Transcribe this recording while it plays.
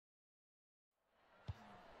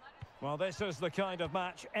Well, this is the kind of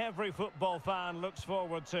match every football fan looks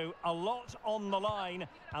forward to. A lot on the line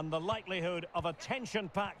and the likelihood of a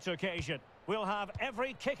tension-packed occasion. We'll have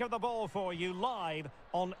every kick of the ball for you live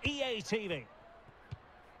on EA TV.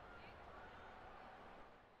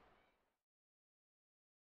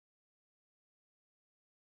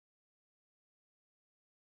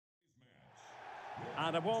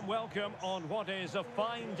 And a warm welcome on what is a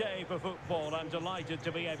fine day for football. I'm delighted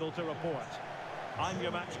to be able to report. I'm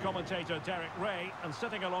your match commentator, Derek Ray, and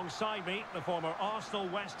sitting alongside me, the former Arsenal,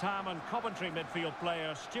 West Ham and Coventry midfield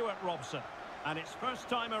player, Stuart Robson. And it's first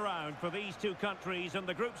time around for these two countries in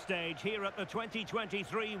the group stage here at the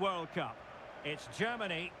 2023 World Cup. It's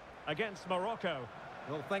Germany against Morocco.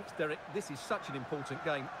 Well, thanks, Derek. This is such an important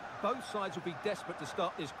game. Both sides will be desperate to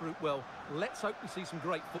start this group well. Let's hope we see some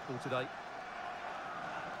great football today.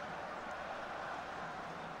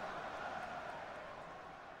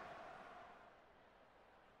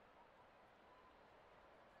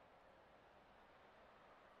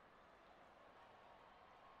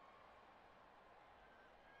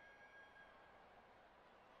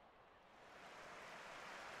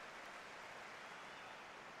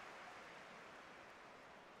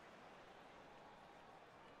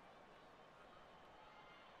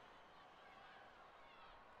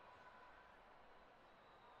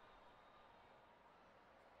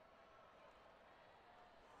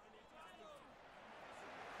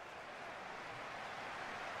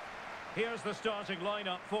 Here's the starting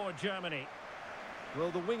lineup for Germany.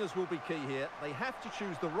 Well, the wingers will be key here. They have to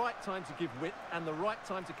choose the right time to give width and the right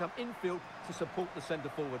time to come infield to support the centre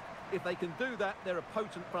forward. If they can do that, they're a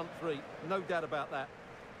potent front three. No doubt about that.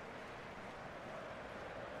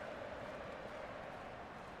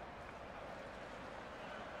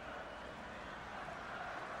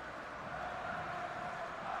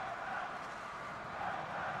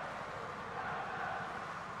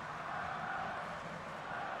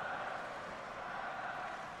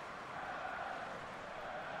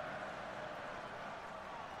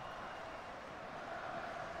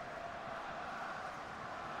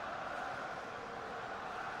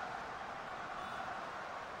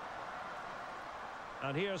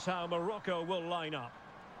 And here's how Morocco will line up.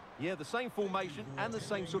 Yeah, the same formation and the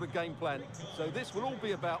same sort of game plan. So this will all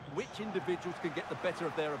be about which individuals can get the better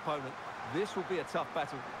of their opponent. This will be a tough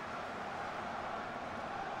battle.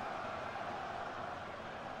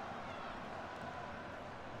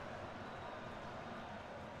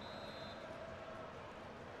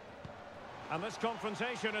 And this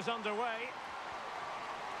confrontation is underway.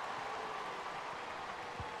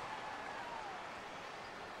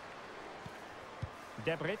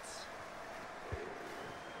 Debritz.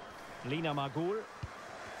 Lina Magul.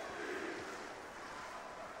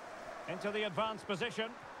 Into the advanced position.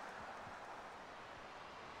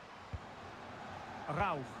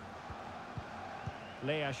 Rauch.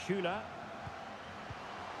 Lea Schüler.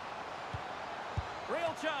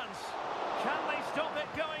 Real chance. Can they stop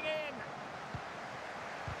it going in?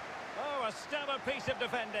 Oh, a stellar piece of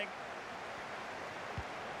defending.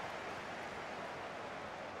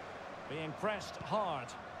 Being pressed hard.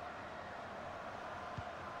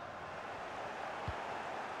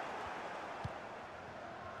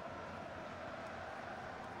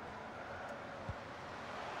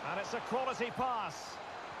 And it's a quality pass.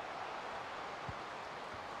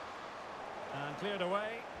 And cleared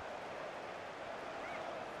away.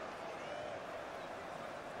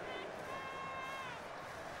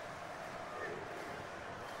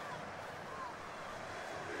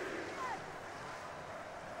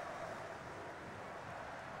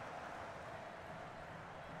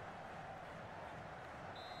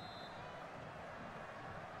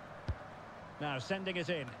 Now sending it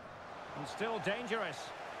in. And still dangerous.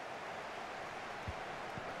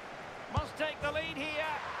 Must take the lead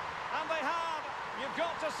here. And they have. You've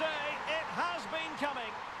got to say, it has been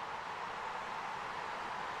coming.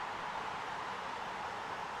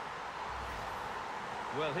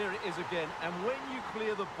 Well, here it is again. And when you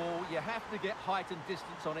clear the ball, you have to get height and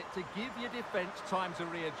distance on it to give your defence time to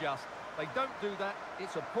readjust. They don't do that.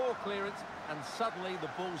 It's a poor clearance. And suddenly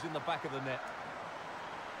the ball's in the back of the net.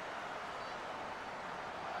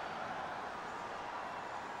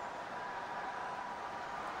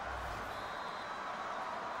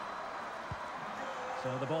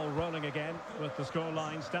 So the ball rolling again with the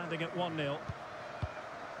scoreline standing at 1-0.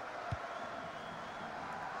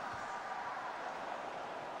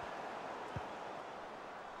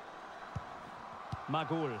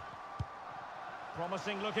 Magul.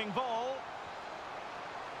 Promising looking ball.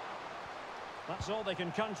 That's all they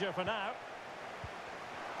can conjure for now.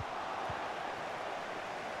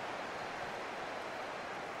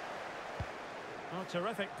 Oh,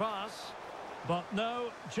 terrific pass. But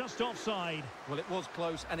no, just offside. Well, it was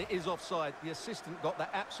close, and it is offside. The assistant got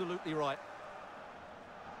that absolutely right.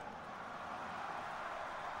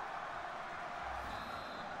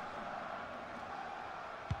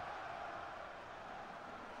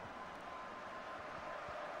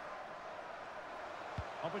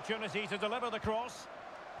 Opportunity to deliver the cross.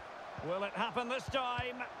 Will it happen this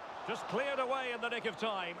time? Just cleared away in the nick of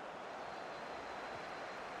time.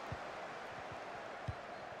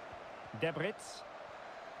 Debritz.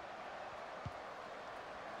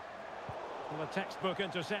 Well, a textbook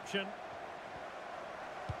interception.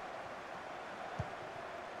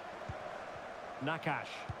 Nakash.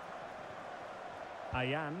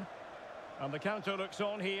 Ayan. And the counter looks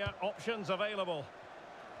on here. Options available.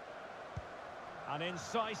 An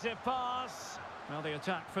incisive pass. Well, the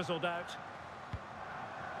attack fizzled out.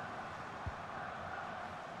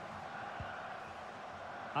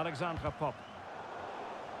 Alexandra Pop.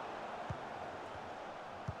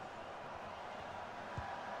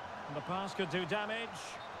 And the pass could do damage.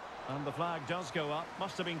 And the flag does go up.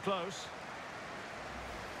 Must have been close.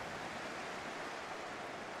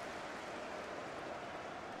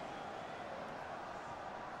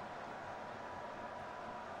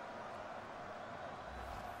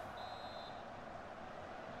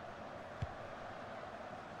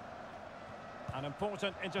 An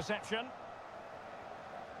important interception.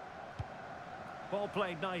 Ball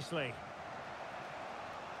played nicely.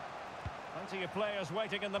 Plenty of players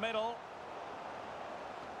waiting in the middle.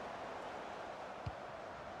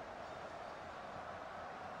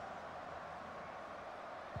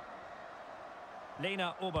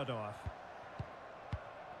 Lena Oberdorf.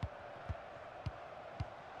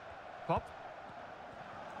 Pop.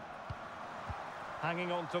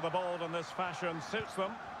 Hanging on to the ball in this fashion suits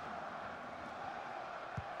them.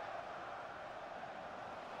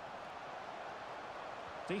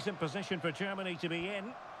 Decent position for Germany to be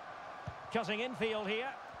in. Cutting infield here.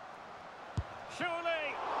 Surely!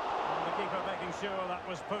 And the keeper making sure that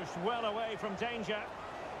was pushed well away from danger.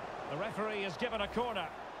 The referee has given a corner.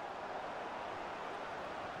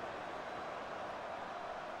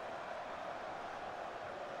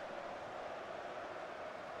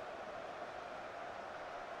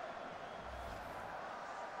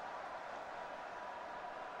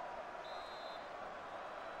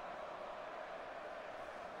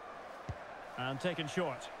 And taken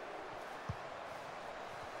short.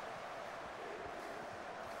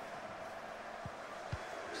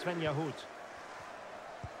 Svenja Hood.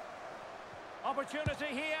 Opportunity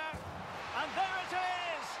here. And there it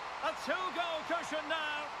is! A two-goal cushion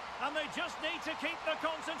now. And they just need to keep the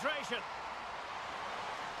concentration.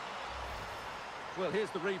 Well, here's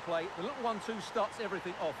the replay. The little 1-2 starts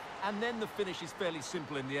everything off. And then the finish is fairly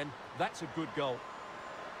simple in the end. That's a good goal.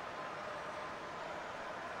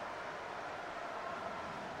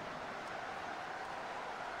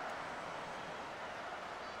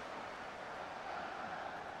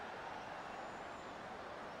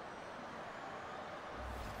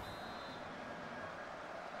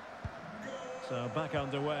 So back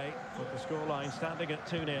underway, with the scoreline standing at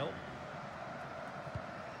 2-0.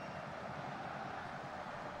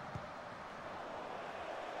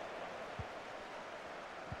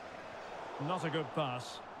 Not a good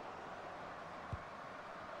pass.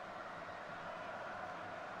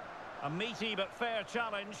 A meaty but fair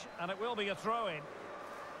challenge, and it will be a throw-in.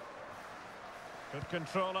 Good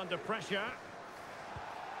control under pressure.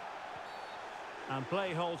 And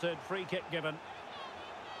play halted, free kick given.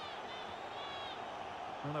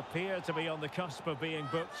 And appeared to be on the cusp of being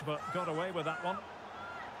booked, but got away with that one.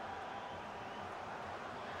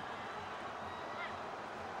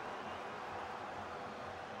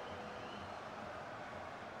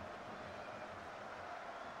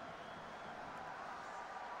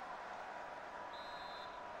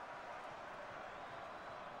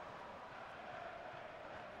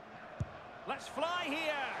 Let's fly here!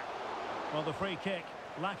 Well, the free kick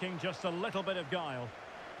lacking just a little bit of guile.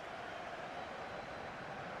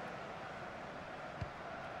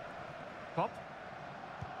 Pop.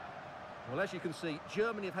 Well, as you can see,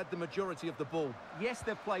 Germany have had the majority of the ball. Yes,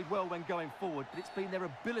 they've played well when going forward, but it's been their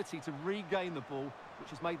ability to regain the ball which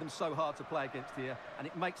has made them so hard to play against here, and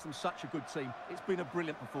it makes them such a good team. It's been a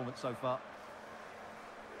brilliant performance so far.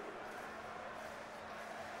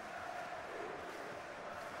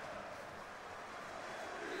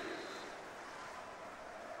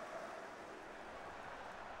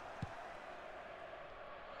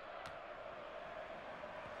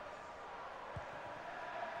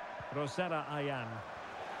 Rosella Ayan.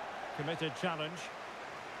 Committed challenge.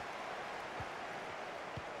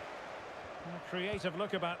 A creative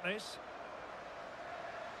look about this.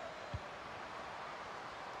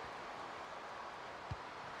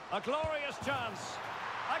 A glorious chance.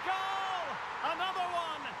 A goal! Another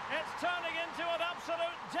one! It's turning into an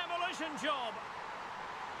absolute demolition job.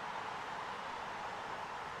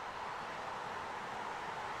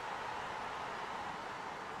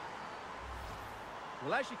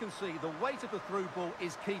 Well, as you can see, the weight of the through ball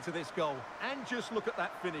is key to this goal. And just look at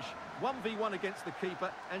that finish. 1v1 against the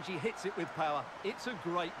keeper, and she hits it with power. It's a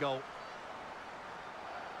great goal.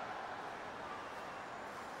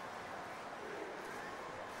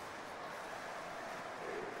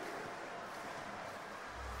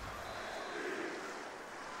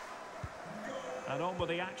 And on with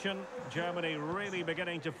the action. Germany really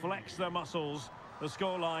beginning to flex their muscles. The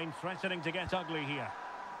scoreline threatening to get ugly here.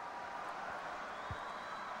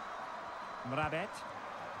 Mrabet.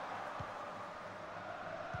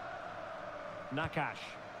 Nakash.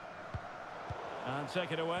 And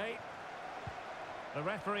take it away. The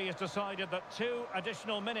referee has decided that 2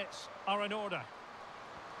 additional minutes are in order.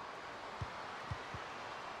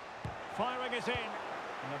 Firing it in.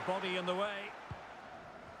 And the body in the way.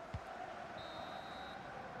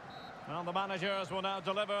 Well, the managers will now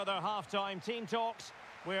deliver their half-time team talks.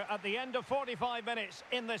 We're at the end of 45 minutes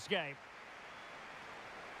in this game.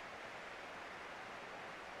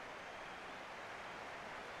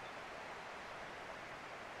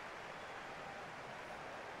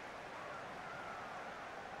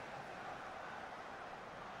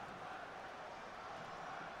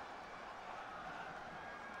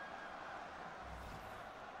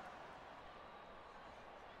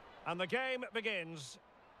 And the game begins.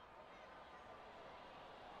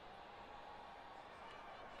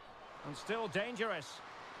 And still dangerous.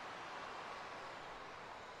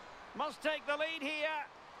 Must take the lead here.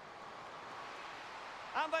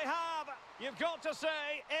 And they have. You've got to say,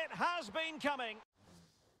 it has been coming.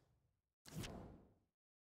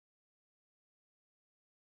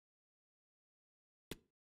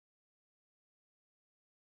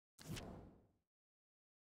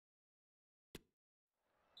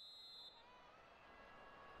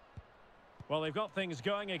 Well, they've got things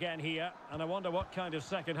going again here, and I wonder what kind of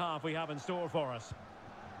second half we have in store for us.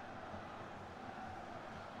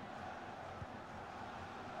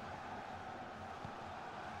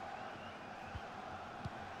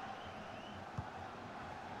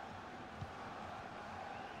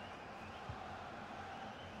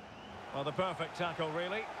 Well, the perfect tackle,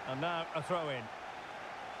 really, and now a throw-in.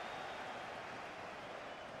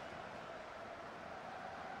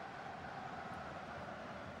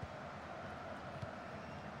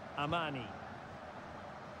 Amani.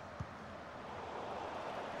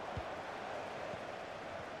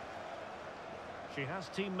 She has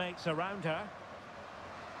teammates around her.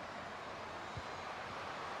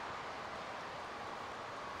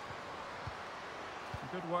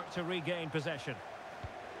 Good work to regain possession.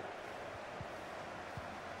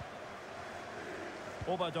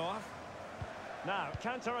 Oberdorf. Now,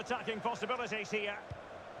 counter-attacking possibilities here.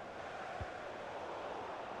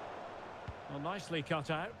 Well, nicely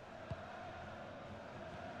cut out.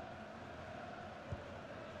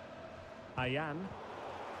 Ayan.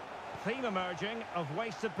 Theme emerging of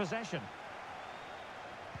wasted possession.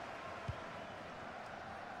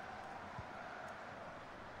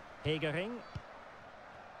 Hegering.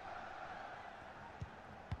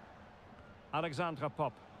 Alexandra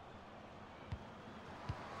Pop.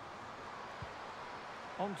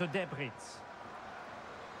 On to Debritz.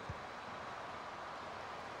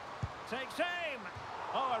 Takes aim.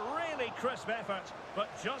 Oh, a really crisp effort, but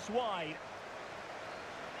just wide.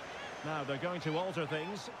 Now they're going to alter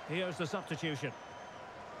things. Here's the substitution.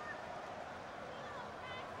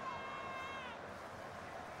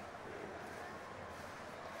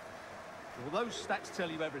 Well, those stats tell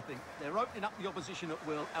you everything. They're opening up the opposition at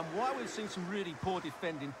will, and while we've seen some really poor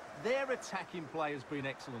defending, their attacking play has been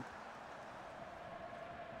excellent.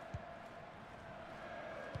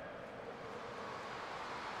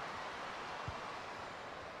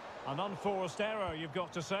 An unforced error, you've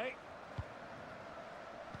got to say.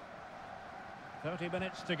 30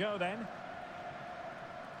 minutes to go then.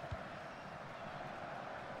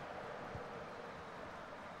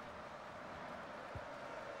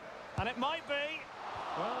 And it might be.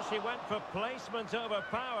 Well, she went for placement over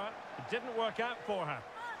power. It didn't work out for her.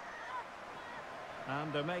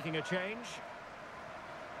 And they're making a change.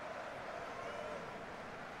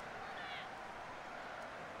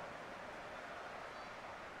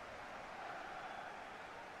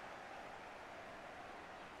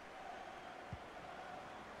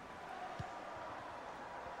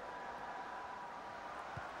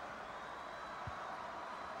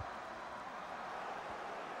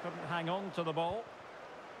 Couldn't hang on to the ball.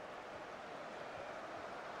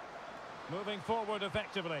 Moving forward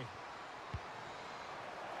effectively.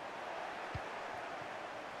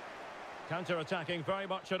 Counter-attacking, very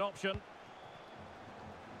much an option.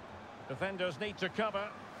 Defenders need to cover.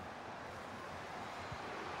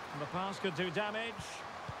 And the pass could do damage.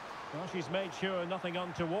 Well, she's made sure nothing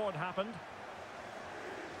untoward happened.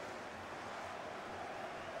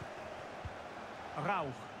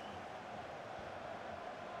 Rauch.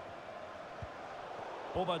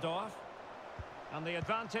 Oberdorf. And the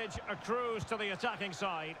advantage accrues to the attacking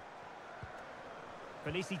side.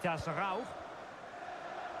 Felicitas Rauch.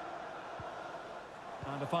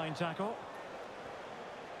 And a fine tackle.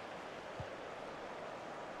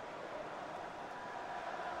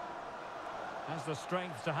 Has the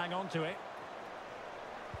strength to hang on to it.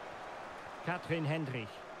 Katrin Hendrich.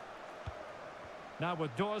 Now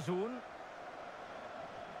with Dorzoon.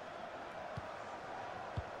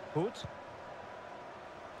 Hoot.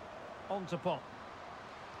 On to Pop.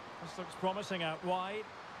 This looks promising out wide.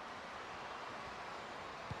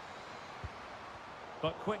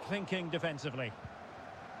 But quick thinking defensively.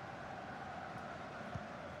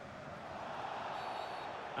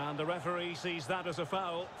 And the referee sees that as a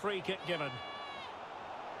foul. Free kick given.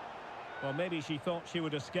 Well, maybe she thought she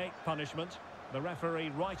would escape punishment. The referee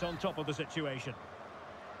right on top of the situation.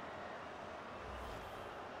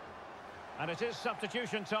 And it is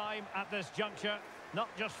substitution time at this juncture. Not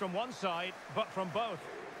just from one side, but from both.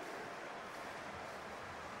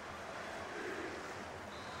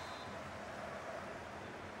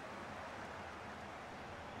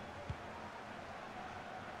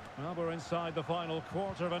 Well, we're inside the final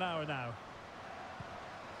quarter of an hour now.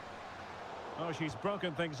 Oh, she's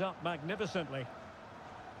broken things up magnificently.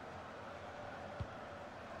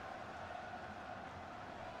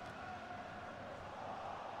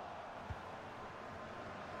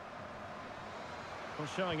 Well,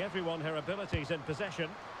 showing everyone her abilities in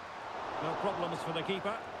possession. No problems for the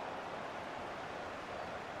keeper.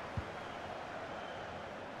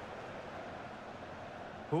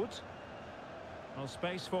 Hoot. No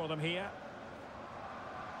space for them here.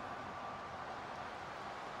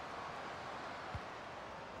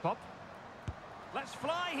 Pop. Let's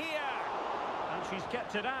fly here. And she's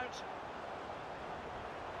kept it out.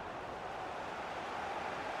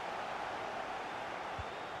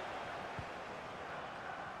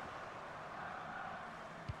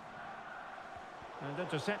 And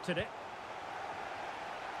intercepted it.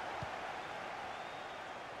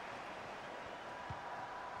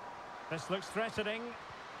 This looks threatening.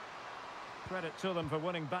 Credit to them for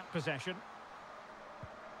winning back possession.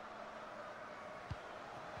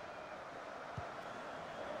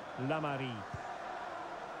 Lamari.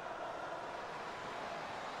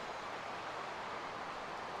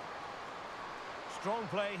 Strong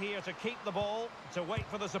play here to keep the ball, to wait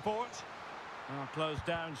for the support. Oh, closed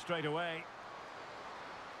down straight away.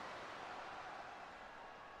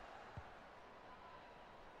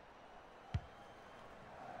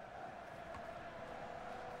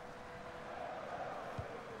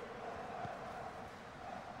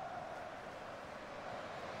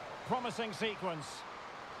 Promising sequence.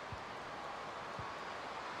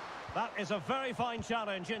 That is a very fine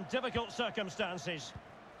challenge in difficult circumstances.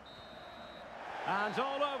 And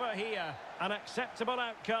all over here, an acceptable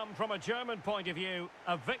outcome from a German point of view.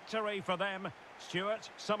 A victory for them. Stuart,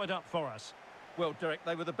 sum it up for us. Well, Derek,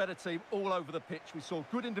 they were the better team all over the pitch. We saw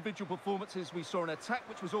good individual performances. We saw an attack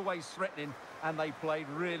which was always threatening, and they played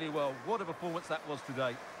really well. What a performance that was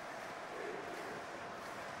today.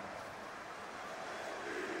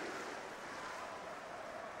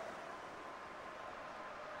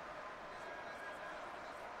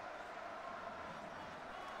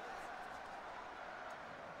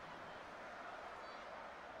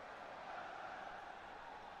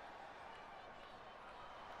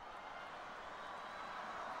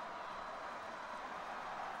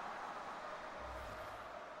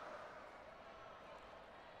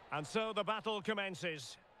 And so the battle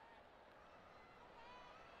commences.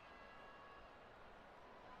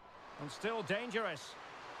 And still dangerous.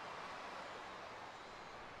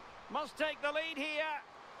 Must take the lead here.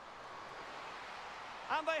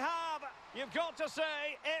 And they have. You've got to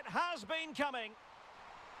say, it has been coming.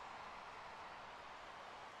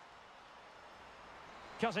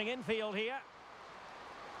 Cutting infield here.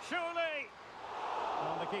 Surely.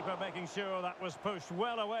 And the keeper making sure that was pushed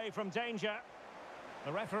well away from danger.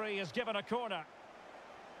 The referee has given a corner.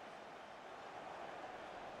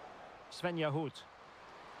 Svenja Hoot.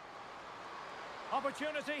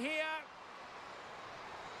 Opportunity here.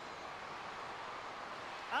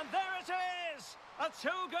 And there it is! A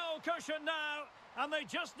two-goal cushion now, and they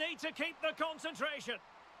just need to keep the concentration.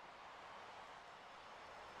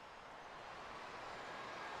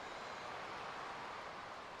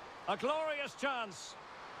 A glorious chance.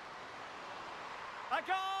 A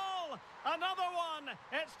goal! Another one!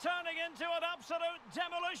 It's turning into an absolute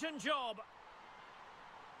demolition job.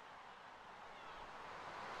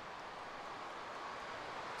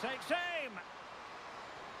 Takes aim.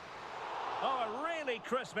 Oh, a really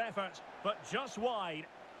crisp effort, but just wide.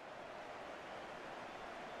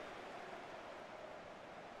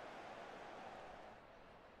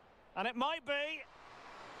 And it might be.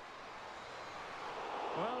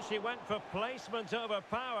 Well, she went for placement over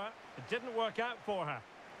power. It didn't work out for her.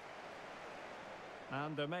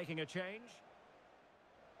 And they're making a change.